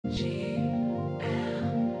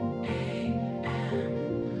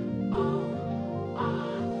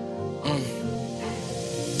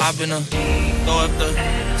I've been throw up the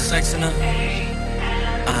sex in her.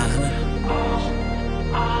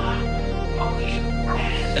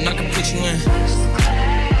 And I can put you in.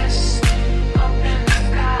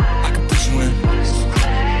 I can put you in.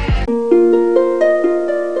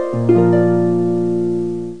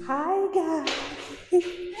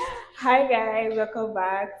 Hi guys, welcome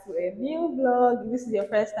back to a new vlog. If this is your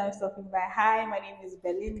first time stopping by, hi, my name is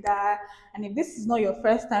Belinda, and if this is not your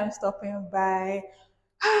first time stopping by,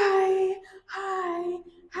 hi,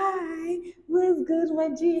 what's good, my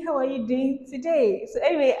G? How are you doing today? So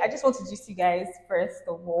anyway, I just want to gist you guys first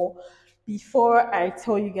of all before I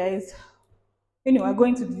tell you guys, I go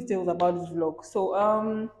into details about this vlog. So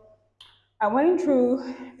I went through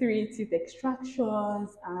 3 teeth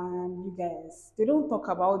extractions, and you guys, they don't talk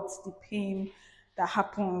about the pain that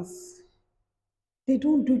happens. They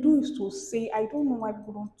don't used to say. I don't know why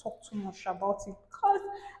people don't talk too much about it, because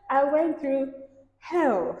I went through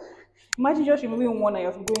hell. Imagine just removing one and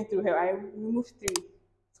you're going through hell. I removed 3.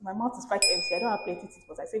 So my mouth is quite empty. I don't have plenty teeth,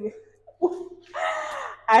 but I say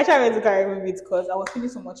I actually went to carry remove it because I was feeling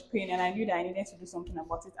so much pain, and I knew that I needed to do something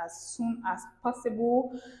about it as soon as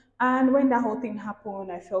possible. And when that whole thing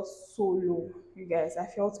happened, I felt so low, you guys. I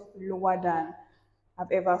felt lower than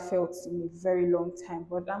I've ever felt in a very long time.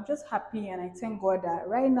 But I'm just happy, and I thank God that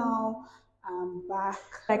right now I'm back.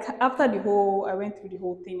 Like after I went through the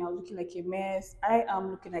whole thing, I was looking like a mess. I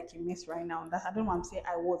am looking like a mess right now. I don't want to say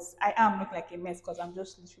I am looking like a mess because I'm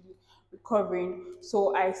just literally recovering.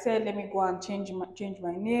 So I said, let me go and change my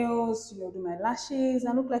nails, do my lashes,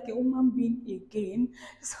 and look like a woman being again.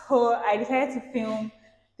 So I decided to film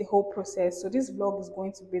the whole process. So this vlog is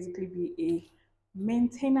going to basically be a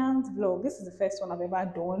maintenance vlog. This is the first one I've ever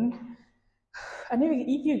done, and if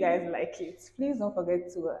you guys like it, please don't forget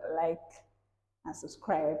to like and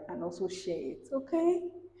subscribe and also share it. Okay,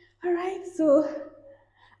 all right, so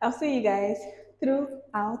I'll see you guys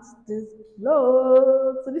throughout this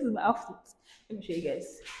vlog. So this is my outfit. Let me show you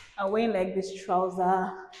guys. I'm wearing like this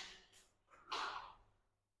trouser,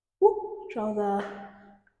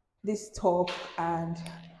 this top, and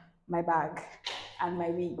my bag and my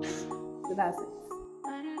wig. So that's it.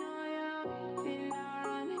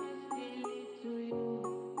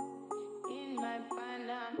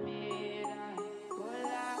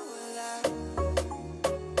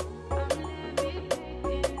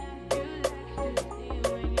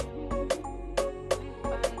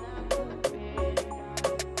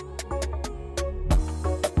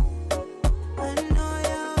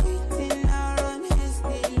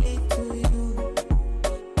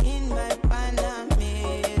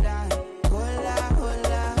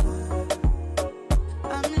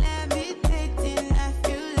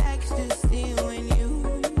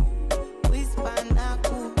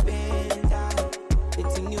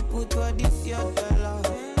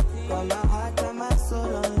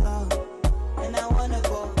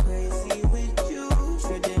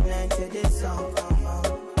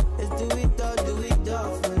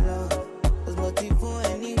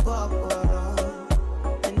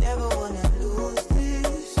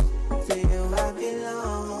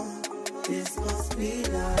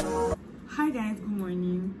 Hi guys, good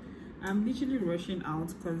morning. I'm literally rushing out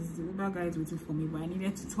because the Uber guy is waiting for me, but I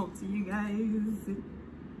needed to talk to you guys.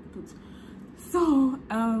 So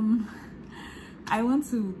I want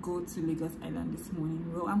to go to Lagos Island this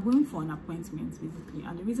morning. Well, I'm going for an appointment basically,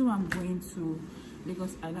 and the reason why I'm going to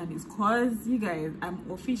Lagos Island is because, you guys, I'm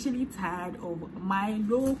officially tired of my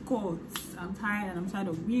low cuts. I'm tired, and I'm tired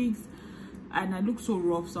of wigs, and I look so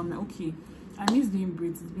rough. So I'm like, okay, I miss doing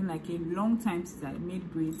braids. It's been like a long time since I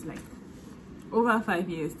made braids, like over 5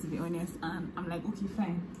 years to be honest. And I'm like, okay,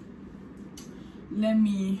 fine, let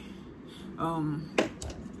me let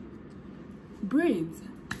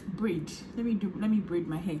me braid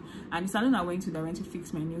my hair. And the salon I went to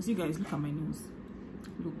fix my nails. You guys, look at my nails.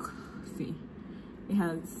 Look, see, it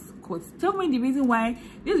has cuts. Tell me the reason why.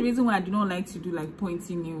 This is the reason why I do not like to do like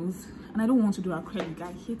pointy nails, and I don't want to do acrylic.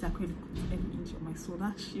 I hate acrylic with every inch of my soul.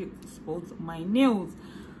 That shit spoils my nails.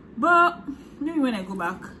 But maybe when I go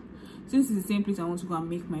back, since it's the same place I want to go and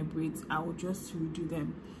make my braids, I will just redo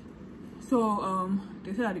them. So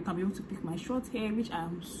they said that they can be able to pick my short hair, which I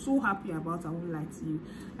am so happy about. I won't lie to you,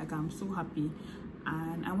 like I'm so happy.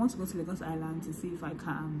 And I want to go to Lagos Island to see if I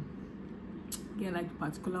can get like the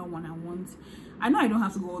particular one I want. I know I don't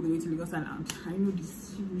have to go all the way to Lagos Island. I know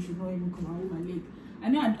this should not even come out with my leg. I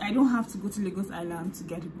know I don't have to go to Lagos Island to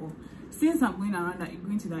get it, but since I'm going around that,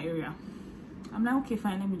 going to that area, I'm like, okay,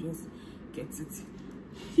 fine, let me just get it.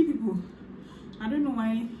 You people, I don't know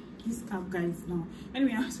why this cab guys now.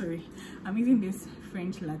 Anyway, I'm sorry, I'm eating this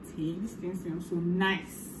French latte. This thing smells so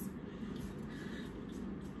nice.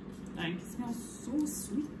 Like, it smells so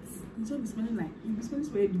sweet. It's just be smelling like, it smells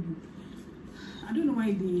very good. I don't know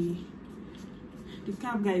why the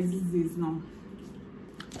cab guys these days now,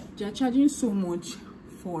 they are charging so much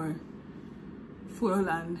for fuel,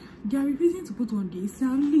 and they are refusing to put on the AC.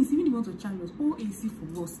 At least even they want to charge us all AC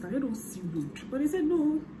for us. I don't see road, but they said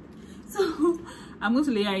no. So I'm going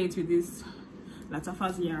to layer it with this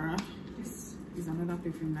Latafa's Yara. This is another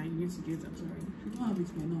perfume that you need to get at all. If you don't have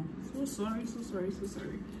it by now, so sorry.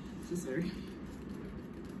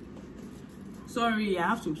 Sorry, I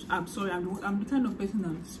have to. I'm sorry. I'm the kind of person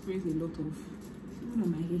that sprays a lot of. Even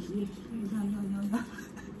on my hair here. Yeah.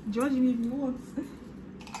 Judge me if you want.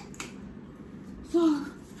 So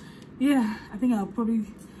yeah, I think I'll probably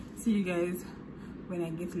see you guys when I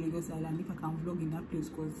get to Lagos Island, if I can vlog in that place,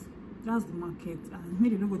 because that's the market. And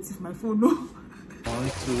maybe don't go to my phone. No. 1,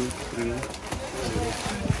 2, 3,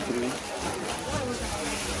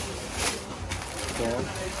 4,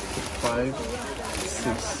 5, 6,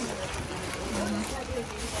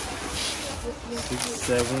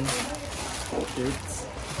 7, 8,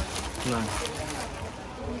 9.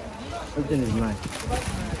 Everything is 9.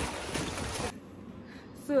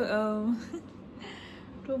 So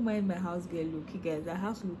don't mind my house girl look. You guys, I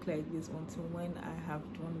have to look like this until when I have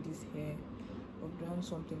done this hair or done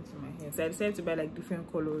something to my hair. So I decided to buy like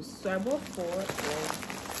different colors. So I bought 4 of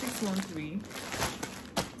 613.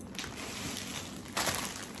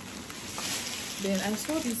 Then I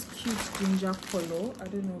saw this cute ginger color. I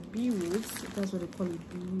don't know, bee roots. That's what they call it,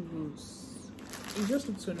 bee roots. It just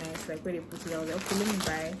looks so nice, like where they put it. I was like, okay, let me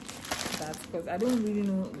buy that, because I don't really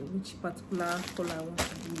know which particular color I want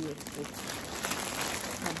to do yet. But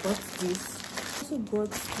I bought this. I also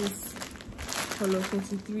got this color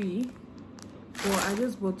 43, but I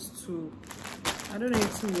just bought 2. I don't know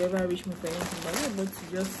if 2 will ever reach me for anything, but I bought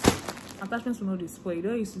 2. Just attachments will not spoil. You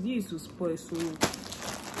don't used to spoil, so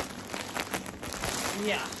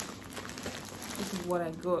yeah, this is what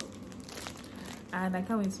I got, and I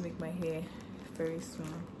can't wait to make my hair very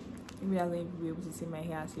soon. Maybe I'll be able to see my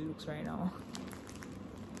hair as it looks right now.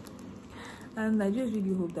 And I just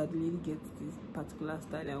really hope that the lady gets this particular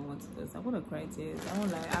style I want, because I'm gonna cry tears. I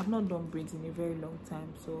won't lie, I've not done braids in a very long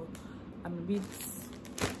time, so I'm a bit,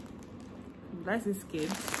 that's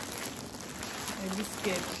scared. I'm a bit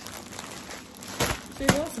scared. So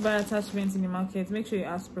if you want to buy attachments in the market, make sure you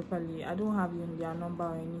ask properly. I don't have their number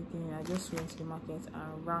or anything. I just went to the market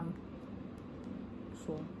and ran.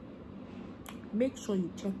 So make sure you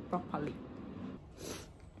check properly.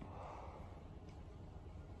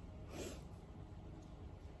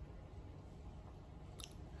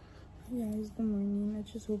 Yeah, it's good morning. I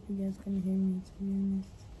just hope you guys can hear me, to be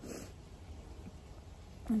honest.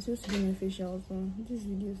 I'm supposed to do my facial, so this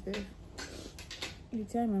video is there. The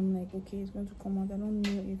time I'm like, okay, it's going to come out. I don't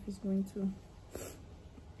know if it's going to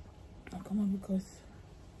come out, because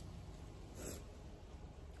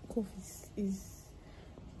cough is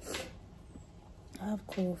I have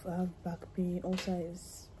cough, I have back pain, ulcer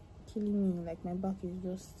is killing me. Like, my back is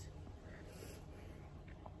just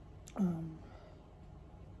on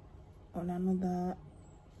another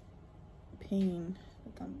pain.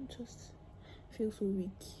 Like, I'm just feel so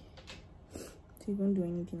weak to even do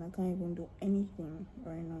anything. I can't even do anything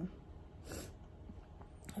right now.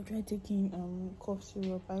 I've tried taking cough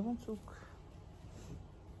syrup. I took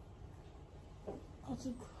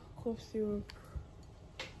cough syrup,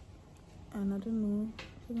 and I don't know,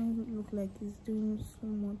 it doesn't look like it's doing so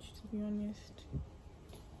much, to be honest.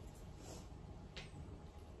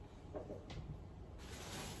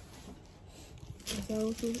 But I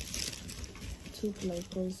also took, like,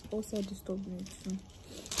 because also disturbed me too,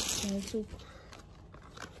 so I took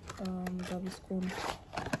Gaviscon.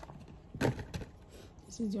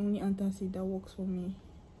 This is the only antacid that works for me.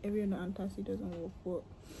 Every other antacid doesn't work, but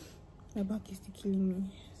my back is still killing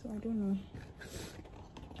me, so I don't know.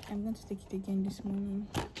 I'm going to take it again this morning,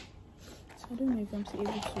 so I don't know if I'm still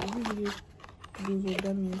able to. If the video goes up,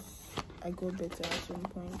 that means I got better at some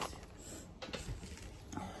point,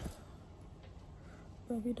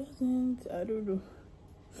 but if it doesn't, I don't know.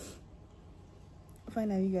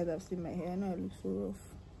 Finally, you guys have seen my hair. I know I look so rough,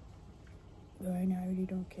 but right now I really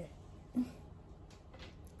don't care.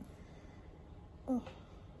 Oh,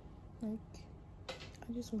 like,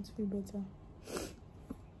 I just want to feel better.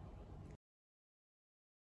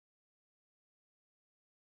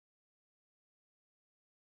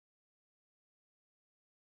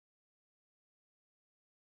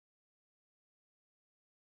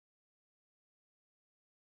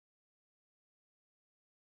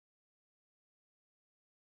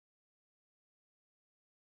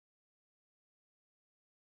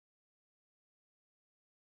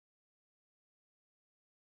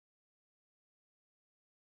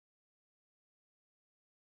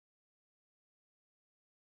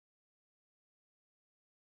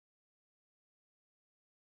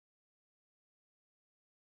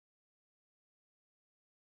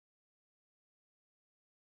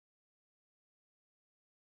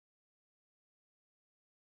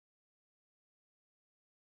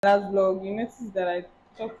 Last vlog, you noticed that I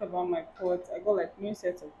talked about my pot. I got like new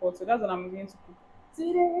sets of pots, so that's what I'm going to cook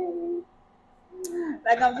today.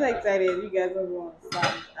 Like I'm so excited. You guys don't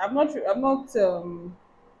understand. I'm not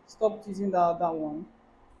stopped using the other one,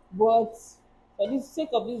 but for the sake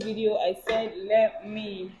of this video, I said let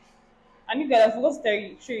me. And you guys, I forgot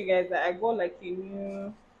to show you guys that I got like a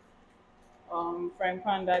new frying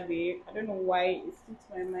pan that day. I don't know why it slipped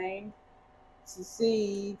my mind to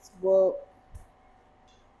say it, but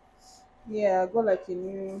yeah, I got like a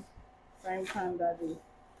new frying pan that day.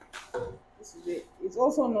 This is it. It's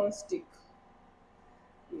also non-stick.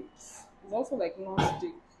 It's also like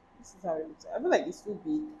non-stick. This is how it looks. I feel like it's too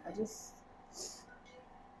big. I just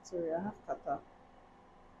sorry, I have kata.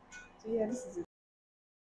 So yeah, this is it.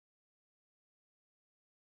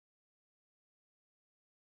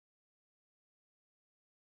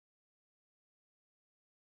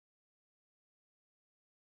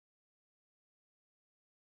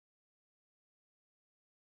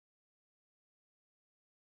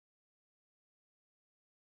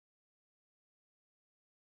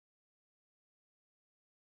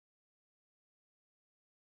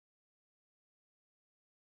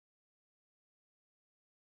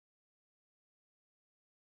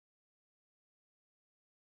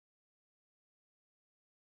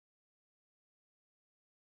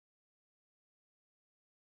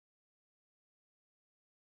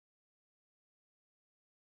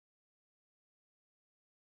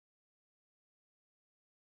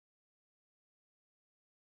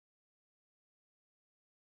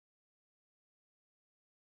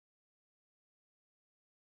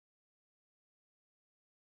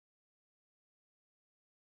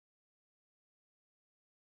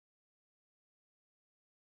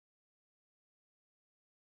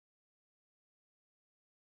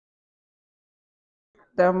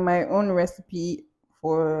 My own recipe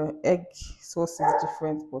for egg sauce is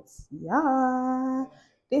different, but yeah,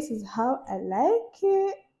 this is how I like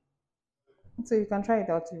it. So you can try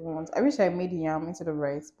it out if you want. I wish I made yam instead of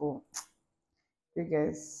rice, but you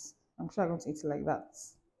guys, I'm sure I'm going to eat it like that.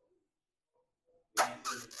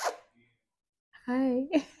 Hi.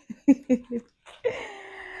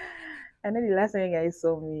 I know the last time you guys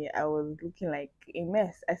saw me, I was looking like a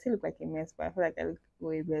mess. I still look like a mess, but I feel like I look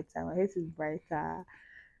way better. My face is brighter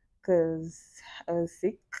because I was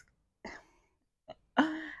sick.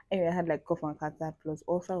 Anyway, I had like cough and catarrh plus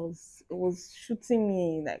also it was shooting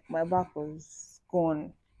me like my back was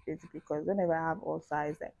gone basically because whenever I have ulcer,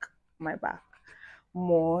 it's like my back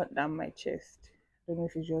more than my chest. I don't know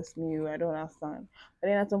if it's just me or I don't understand. But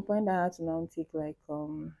then at some point I had to now take like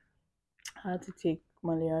I had to take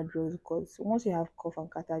malaria drugs because once you have cough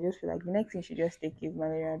and catarrh, I just feel like the next thing you should just take is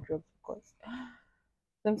malaria drugs because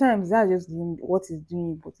sometimes that's just doing what it's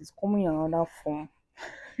doing, but it's coming in another form.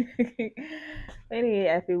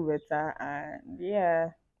 Anyway, I feel better, and yeah,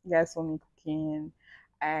 you guys saw me cooking.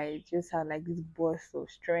 I just had like this burst of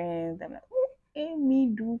strength. I'm like, oh, hey,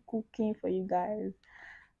 me do cooking for you guys.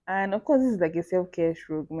 And of course, this is like a self care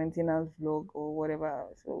stroke, maintenance vlog, or whatever.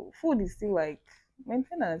 So, food is still like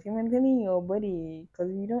maintenance. You're maintaining your body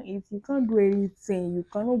because if you don't eat, you can't do anything. You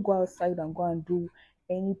cannot go outside and go and do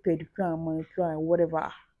any pedicure and manicure and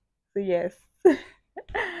whatever. So, yes,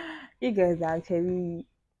 you guys actually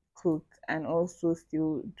cook and also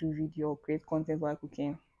still do video, create content while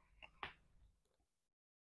cooking.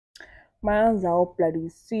 My hands are up like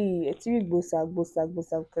this. See, it's really bosak,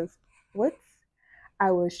 because what?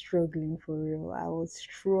 I was struggling for real. I was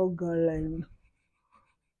struggling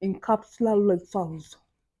in capsular letters,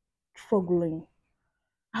 struggling.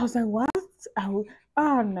 I was like, what? I was,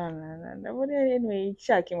 no. But then, anyway,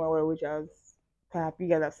 Sha came out well, which I was perhaps you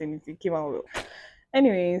guys have seen it. It came out well.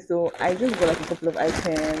 Anyway, so I just got like a couple of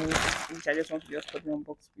items, which I just want to just put me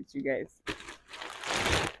unbox with you guys.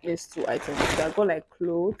 There's two items. So I got like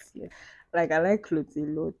clothes. Yeah. Like I like clothes a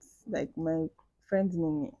lot. Like my friends know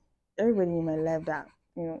me. Everybody in my life that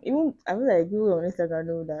even I feel like people on Instagram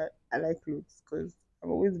know that I like clothes because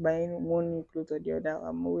I'm always buying one new clothes or the other.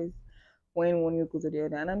 I'm always wearing one new clothes or the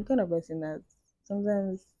other. And I'm kind of person that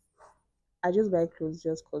sometimes I just buy clothes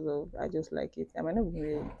just because of I just like it. I might not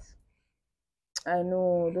wear it. I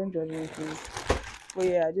know, don't judge me please. But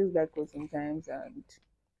yeah, I just buy clothes sometimes and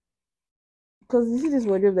because you see this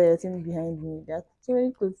wardrobe that you're seeing behind me, there are so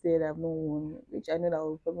many clothes there that I've not worn, which I know that I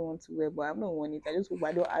will probably want to wear, but I've not worn it. I just hope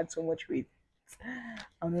I don't add so much weight.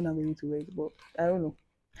 I'm not able to wear it, but I don't know.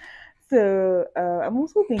 So I'm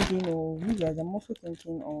also thinking of you guys. I'm also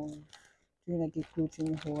thinking of doing like a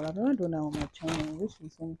clothing haul. I've never done that on my channel, which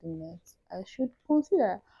is something that I should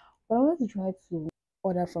consider. But I want to try to.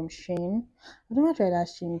 order from Shein. I don't want to try that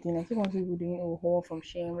Shein thing. I keep on people doing haul from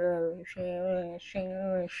Shein,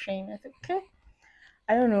 Shein. I said, okay.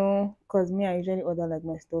 I don't know, cause me I usually order like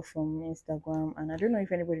my stuff from Instagram, and I don't know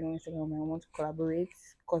if anybody on Instagram might want to collaborate,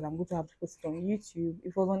 cause I'm going to have to post it on YouTube. If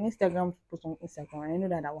it was on Instagram, to post on Instagram, I know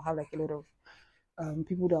that I will have like a lot of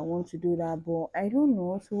people that want to do that, but I don't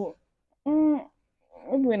know. So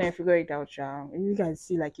maybe when I figure it out, you guys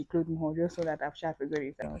see like a clothing haul just so that I've figured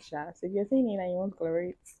it out, So if you're saying it and you want to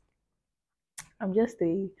collaborate, I'm just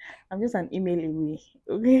a I'm just an email away,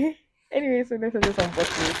 okay? Anyway, so let's just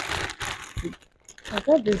unbox it. I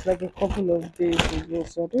got this like a couple of days ago,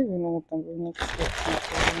 so I don't even know what I'm going to expect, to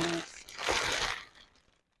be honest.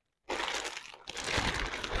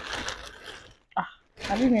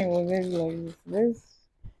 I didn't know it was very like this.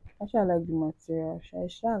 Actually, I like the material.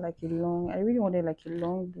 I like a long. I really wanted like a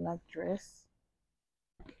long black dress.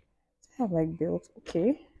 I have like belt,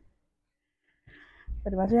 okay,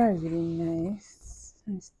 but the material is really nice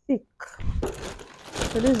and it's thick.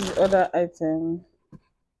 So this is the other item.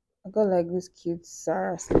 I got like this cute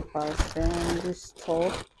Sarah slippers and this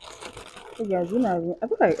top. Hey guys, I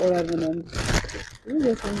thought I ordered one. Let me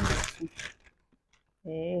just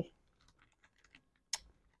hey.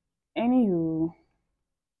 Anywho,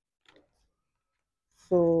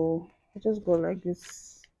 so I just got like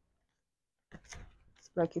this.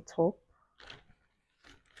 It's like a top.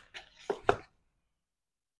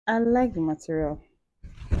 I like the material.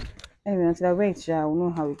 Anyway, until I wear it, I will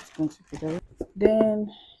know how it's going to be.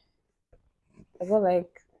 Then I got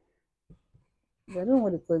like, I don't know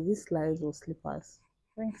what they call these slides or slippers.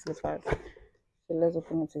 I think slippers. So let's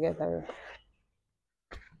open it together.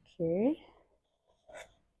 Okay.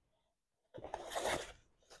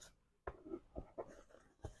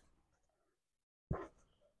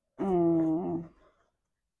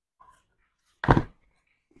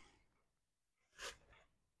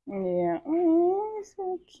 Yeah. Oh, it's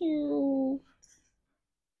so cute.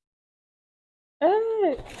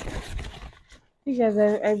 Hey. You guys,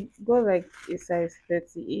 I got like a size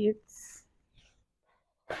 38.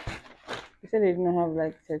 They said they didn't have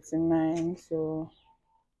like 39, so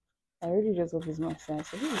I really just hope it's my size.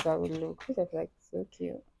 So this is how it would look. This is like so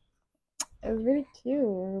cute. It's really cute.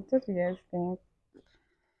 What do you guys think?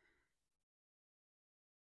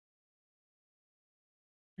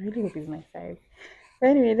 I really hope it's my size. But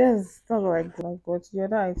anyway, that's not what I got. But the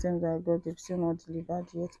other items I got, they've still not delivered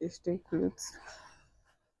yet. It's still clothes.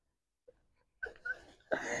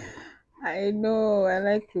 I know, I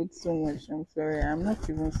like clothes so much. I'm sorry. I'm not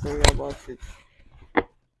even sorry about it.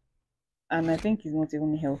 And I think it's not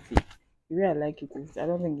even healthy. The way I like it is, I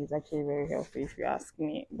don't think it's actually very healthy if you ask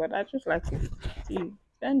me. But I just like it. See,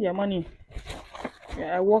 spend your money.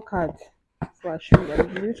 Yeah, I work hard. So I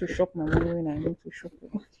need to shop my money when I need to shop my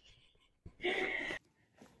money.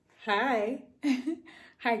 Hi.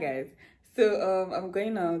 Hi guys. So I'm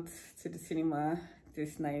going out to the cinema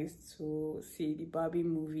this night to see the Barbie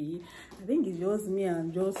movie. I think it's just me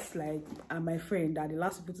and my friend are the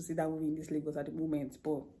last people to see that movie in this Lagos at the moment,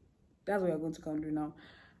 but that's what we're going to come do now.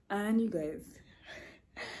 And you guys,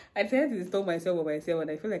 I tried to install myself by myself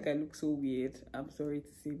and I feel like I look so weird. I'm sorry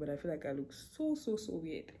to say, but I feel like I look so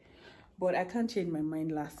weird. But I can't change my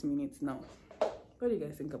mind last minute now. What do you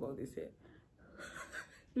guys think about this here?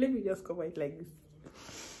 Let me just cover it like this.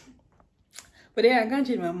 But yeah, I can't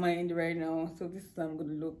change my mind right now. So this is how I'm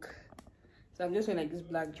gonna look. So I'm just wearing like this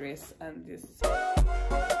black dress and this.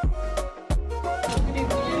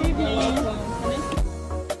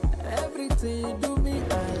 Everything you do me,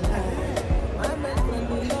 I like. My best friend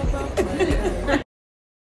will love up my life.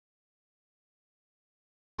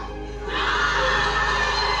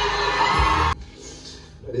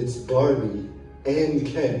 But it's Barbie and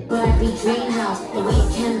Ken. Barbie dream house, the way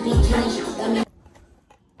can be Ken.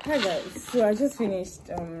 Hi guys, so I just finished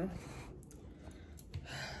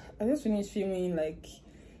filming like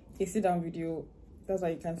a sit down video. That's why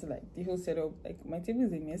you can't see like the whole setup. Like my table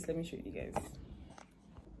is a mess. Let me show you guys.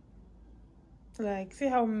 Like, see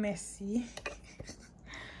how messy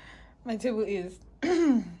my table is.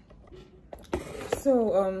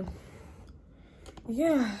 So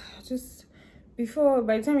yeah, just before,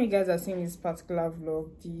 by the time you guys are seeing this particular vlog,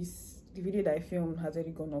 the video that I filmed has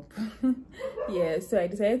already gone up. Yeah, so I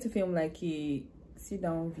decided to film like a sit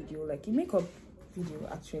down video, like a makeup video.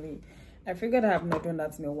 Actually, I figured I have not done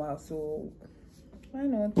that in a while, so why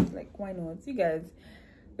not? Like, why not? You guys,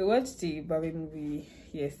 we watched the Barbie movie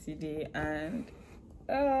yesterday and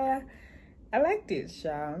I liked it,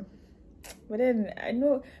 but then I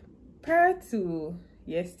know prior to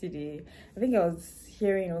yesterday. I think I was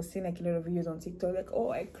hearing or seeing like a lot of videos on TikTok, like,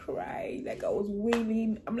 oh, I cried, like I was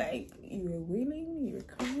wailing. I'm like, you were wailing, you were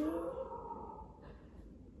crying.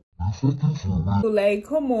 So like,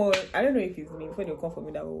 come on. I don't know if it's me before they come for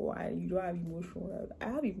me that, oh, you don't have emotion. I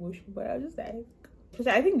have emotion, but I was just like,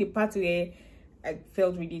 I think the part where I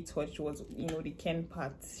felt really touched was, you know, the Ken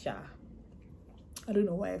part. I don't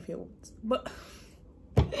know why I felt, but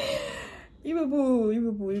you boo,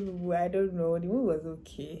 I don't know. The movie was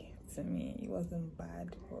okay to me. It wasn't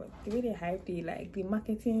bad, but the way they hyped it, like the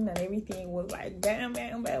marketing and everything was like bam.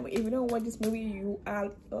 If you don't watch this movie, you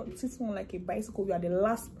are sitting on like a bicycle. You are the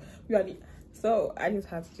last. So I just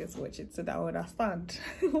had to just watch it so that I would understand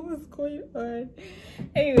what's going on.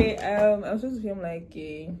 Anyway, I'm supposed to film like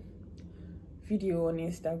a video on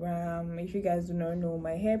Instagram. If you guys do not know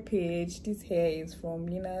my hair page, this hair is from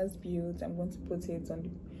Lina's Build. I'm going to put it on the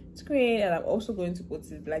screen, and I'm also going to put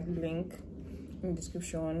it like the link in the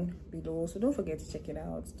description below, so don't forget to check it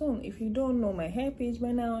out. If you don't know my hair page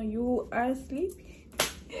by now, you are asleep.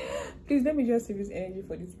 Please let me just save this energy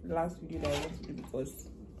for this last video that I want to do, because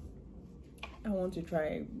I want to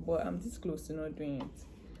try, but I'm this close to not doing it.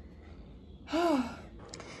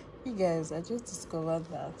 You guys, I just discovered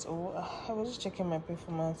that I was just checking my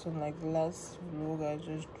performance on like the last vlog I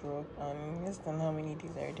just dropped, and less than how many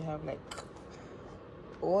days I already have like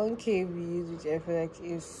 1K views, which I feel like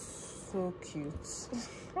is so cute.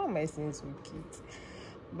 How am I saying so cute?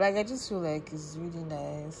 But like, I just feel like it's really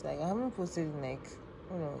nice. Like, I haven't posted in like,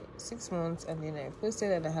 you know, 6 months, and then I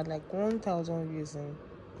posted and I had like 1,000 views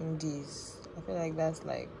in days. I feel like that's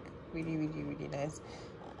like really nice.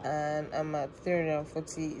 And I'm at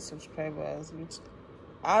 340 subscribers, which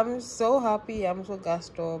I'm so happy. I'm so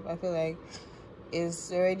gassed up. I feel like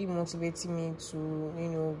it's already motivating me to, you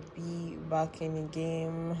know, be back in the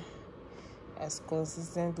game as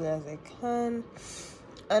consistently as I can.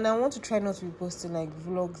 And I want to try not to be posting like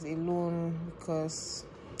vlogs alone, because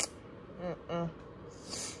I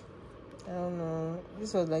don't know,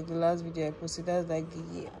 this was like the last video I posted. That's like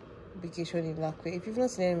the vacation in Lakwe. If you've not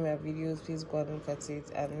seen any of my videos, please go and look at it,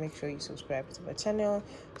 and make sure you subscribe to my channel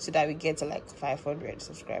so that we get to like 500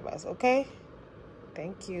 subscribers. Okay,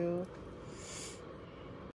 thank you.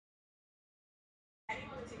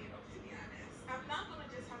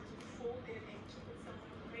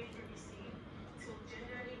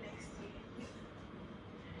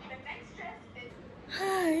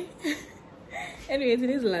 Hi. Anyway,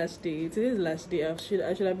 today's last day. I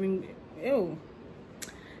should have been.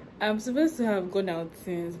 I'm supposed to have gone out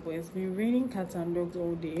since, but it's been raining cats and dogs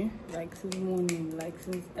all day, like since morning, like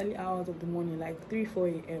since early hours of the morning, like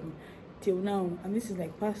 3-4 a.m. till now, and this is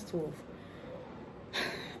like past 12.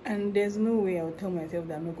 And there's no way I'll tell myself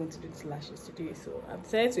that I'm not going to do these lashes today, so I've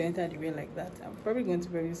decided to enter the rain like that. I'm probably going to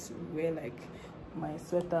wear like my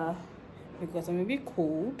sweater, because I'm a bit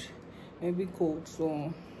cold.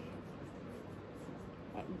 So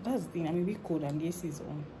that's the thing, I'm a bit cold and the AC is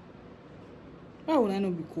on. Why would I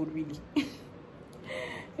not be cold, really?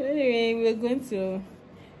 Anyway, we're going to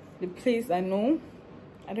the place I know.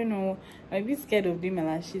 I don't know, I'm a bit scared of doing my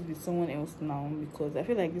lashes with someone else now, because I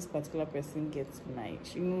feel like this particular person gets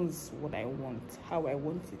she knows what I want, how I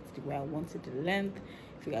want it, the way I want it, the length.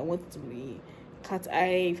 If I want it to be cat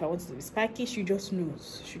eye, if I want it to be spiky, she just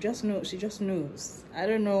knows. She just knows. I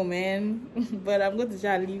don't know, man. But I'm going to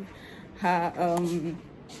try to leave her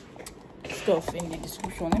stuff in the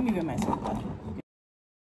description. Let me wear myself back.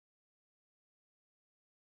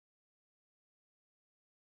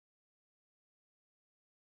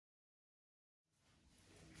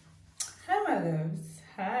 Hi my loves.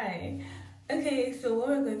 Hi. Okay, so what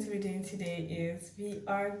we're going to be doing today is we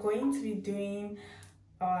are going to be doing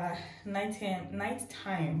our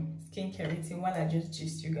nighttime skincare routine while I just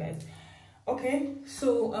gist you guys. Okay,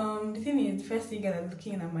 so the thing is, the first thing you guys are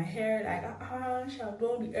looking at my hair, like I've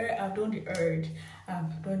done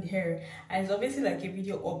the hair, and it's obviously like a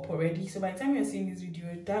video up already. So by the time you're seeing this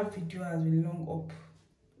video, that video has been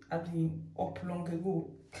up long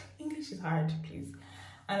ago. English is hard, please.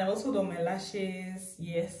 And I've also done my lashes.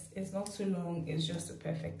 Yes, it's not too long, it's just a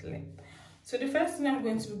perfect length. So the first thing I'm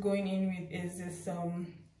going to be going in with is this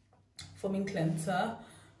foaming cleanser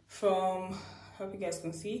from, I hope you guys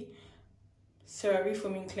can see, CeraVe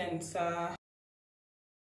foaming cleanser.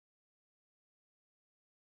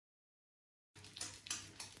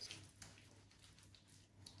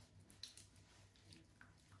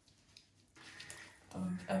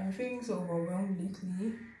 I've been feeling so overwhelmed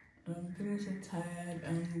lately. I'm feeling so tired,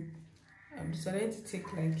 and I've decided to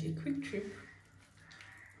take like a quick trip.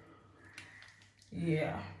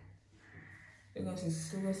 Yeah, because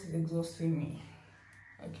it's exhausting me.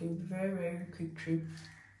 like a very quick trip,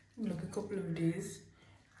 like a couple of days.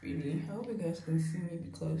 Really, I hope you guys can see me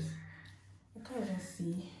because I can't even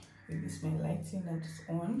see. Maybe it's my lighting that's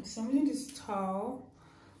on. So I'm using this towel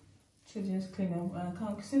to just clean up,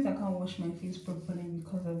 and since I can't wash my face properly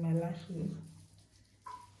because of my lashes.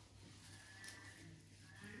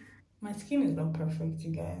 My skin is not perfect,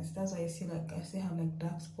 you guys. That's why I see like I still have like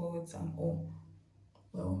dark spots and all.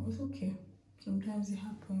 Well, it's okay. Sometimes it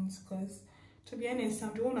happens because, to be honest,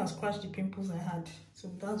 I'm the one that scratched the pimples I had. So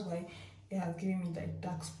that's why it has given me like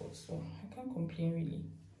dark spots. So I can't complain really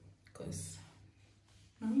because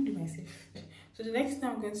I'm into myself. So the next thing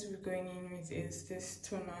I'm going to be going in with is this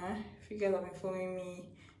toner. If you guys have been following me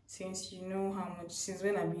since, you know how much, since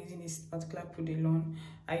when I've been using this particular product on,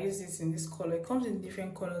 I use this in this color. It comes in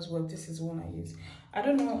different colors, but this is one I use. I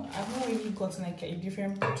don't know, I've not really gotten like a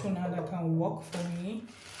different toner that can work for me,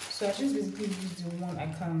 so I just basically use the one I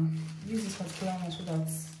can use, this particular one, so that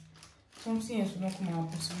something else will not come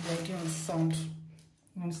out to be like, you understand.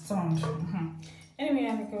 Anyway,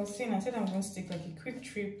 like I was saying, I said I'm going to take like a quick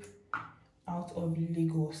trip out of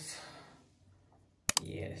Lagos.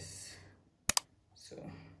 Yes. So,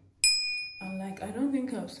 and like, I don't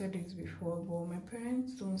think I've said this before, but my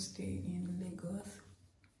parents don't stay in Lagos.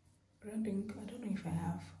 I don't know if I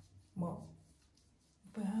have, but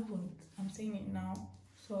if I haven't, I'm saying it now.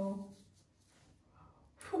 So,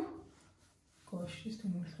 whew, gosh, this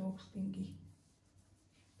thing is so stinky,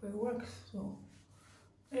 but it works. So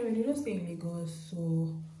anyway, they don't stay in Lagos,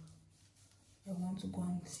 so I want to go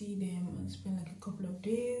and see them and spend like a couple of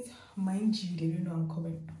days. Mind you, they don't know I'm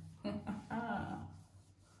coming.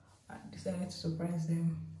 I decided to surprise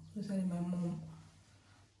them, especially my mom,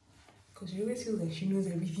 because she always feels like she knows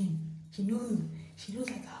everything. She knows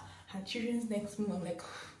like her children's next move. I'm like,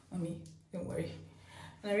 mommy, don't worry.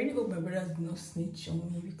 And I really hope my brothers do not snitch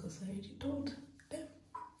on me because I already told them.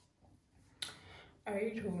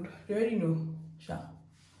 They already know, sure.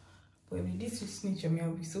 But if they did to snitch on me,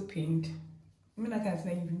 I'll be so pained. I mean, I can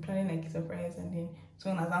say you've been planning like a surprise and then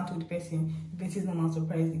someone has not told the person is not now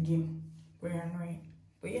surprised again. Very annoying.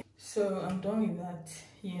 But yeah, so I'm done with that.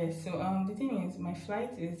 Yeah, so the thing is, my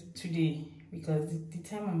flight is today because the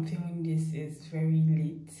time I'm filming this is very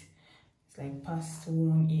late. It's like past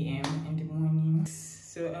 1 a.m. in the morning.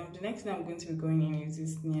 So the next thing I'm going to be going in is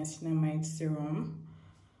this niacinamide serum.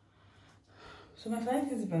 So my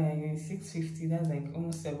flight is by 6:50. That's like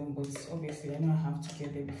almost 7, but obviously I know I have to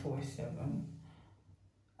get there before 7.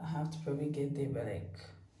 I have to probably get there by like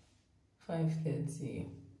 5:30.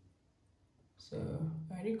 So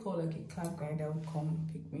I already called like a cab guy that would come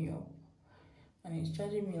pick me up, and he's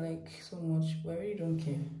charging me like so much, but I really don't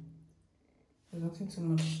care. There's nothing too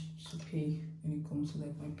much to pay when it comes to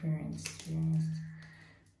like my parents, to be honest.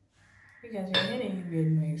 You guys, you're hearing any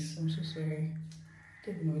weird noise, I'm so sorry.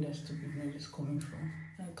 I don't know where that stupid noise is coming from.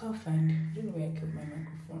 I can't find, I don't know where I kept my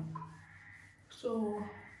microphone. So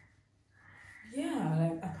yeah,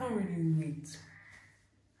 like I can't really wait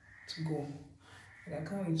to go. Like I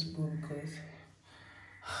can't wait to go because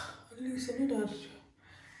at least I know that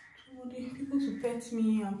people to pet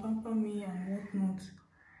me and pamper me and whatnot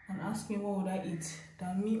and ask me what would I eat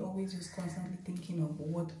than me always just constantly thinking of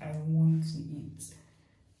what I want to eat.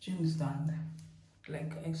 Do you understand?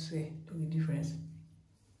 Like I swear, there's a difference.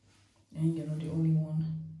 And you're not the only one.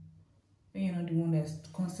 And you're not the one that's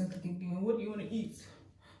constantly thinking, what do you want to eat?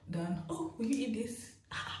 Then, oh, will you eat this?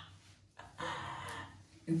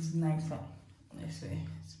 It's nicer. I swear,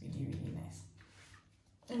 it's really nice.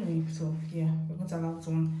 Anyway, so yeah, we're going to allow this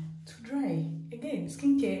one to dry. Again,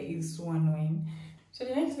 skincare is so annoying. So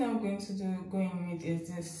the next thing I'm going to go in with is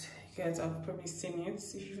this. You guys have probably seen it.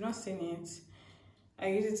 If you've not seen it, I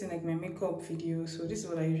use it in like my makeup video. So this is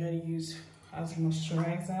what I usually use as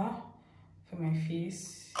moisturizer for my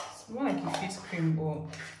face. It's more like a face cream, but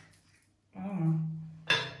I don't know.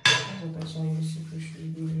 That's what I shall use.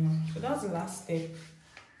 So that's the last step.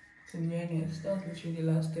 To be honest, that's literally the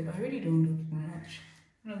last step. I really don't do too much.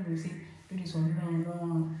 I'm not going to say do this one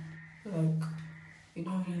down. Like you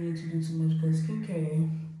don't really need to do too much because skincare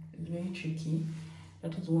is very tricky.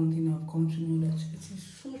 That is one thing I've come to know, that it is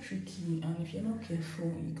so tricky, and if you're not careful,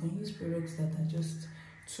 you can use products that are just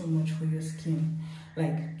too much for your skin,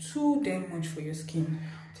 like too damn much for your skin,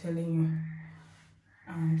 I'm telling you.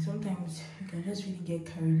 And sometimes you can just really get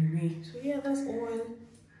carried away. So yeah, that's oil.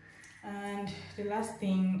 And the last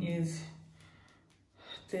thing is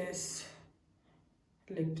this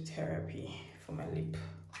lip therapy for my lip,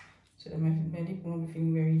 so that my lip won't be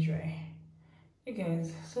feeling very dry. Hey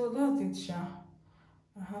guys, so that's it, Sha.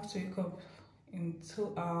 I have to wake up in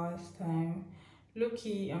 2 hours time.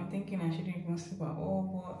 Low-key, I'm thinking I shouldn't even sleep at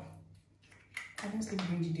all, I didn't sleep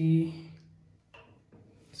during the day.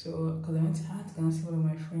 So, because I had to go and see one of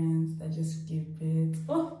my friends that just gave birth.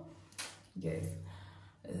 Oh, yes,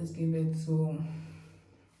 I just gave birth, so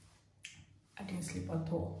I didn't sleep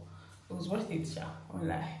at all. It was worth it, yeah, won't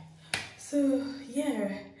lie. So,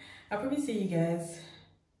 yeah, I'll probably see you guys,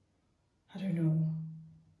 I don't know,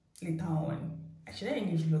 later on. Should I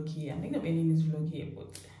end this vlog here? I'm thinking of ending this vlog here,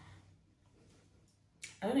 but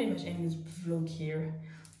I don't know if I should end this vlog here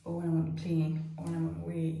or when I'm on the plane or when I'm on the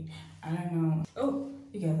way. I don't know. Oh,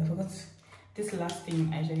 you guys, I forgot this last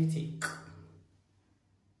thing I usually take.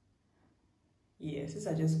 Yes, these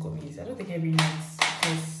are just gummies. I don't take every night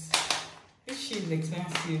because this shit is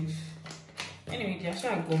expensive. Anyway, they're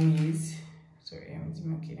sure gummies. Sorry, I'm using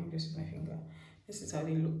my kid. I'm just with my finger. This is how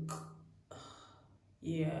they look.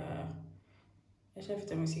 Yeah. I should have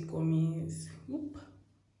vitamin C gummies. Whoop.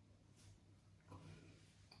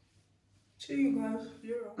 See you guys.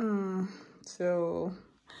 Yeah. So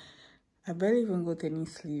I barely even got any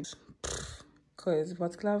sleep because the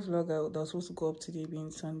particular vlog that was supposed to go up today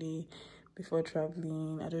being Sunday before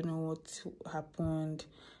traveling. I don't know what happened,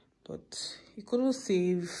 but it couldn't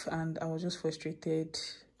save and I was just frustrated.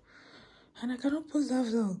 And I cannot post that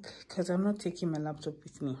vlog because I'm not taking my laptop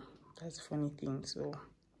with me. That's the funny thing. So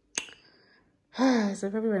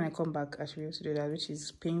probably when I come back I should be able to do that, which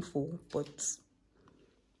is painful, but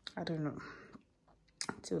I don't know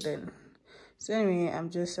till then. So anyway, I'm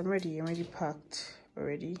ready packed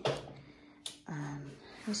already, and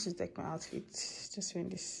this is like my outfit. Just wearing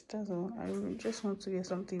this, that's all. I just want to wear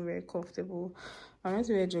something very comfortable. I meant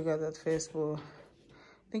to wear joggers at first, but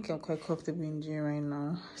I think I'm quite comfortable in gym right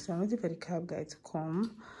now, so I'm waiting for the cab guy to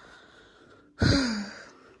come.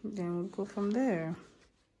 Then we'll go from there.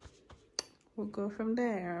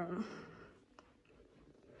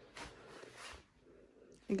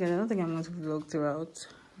 Again, I don't think I'm going to vlog throughout,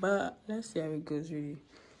 but let's see how it goes really.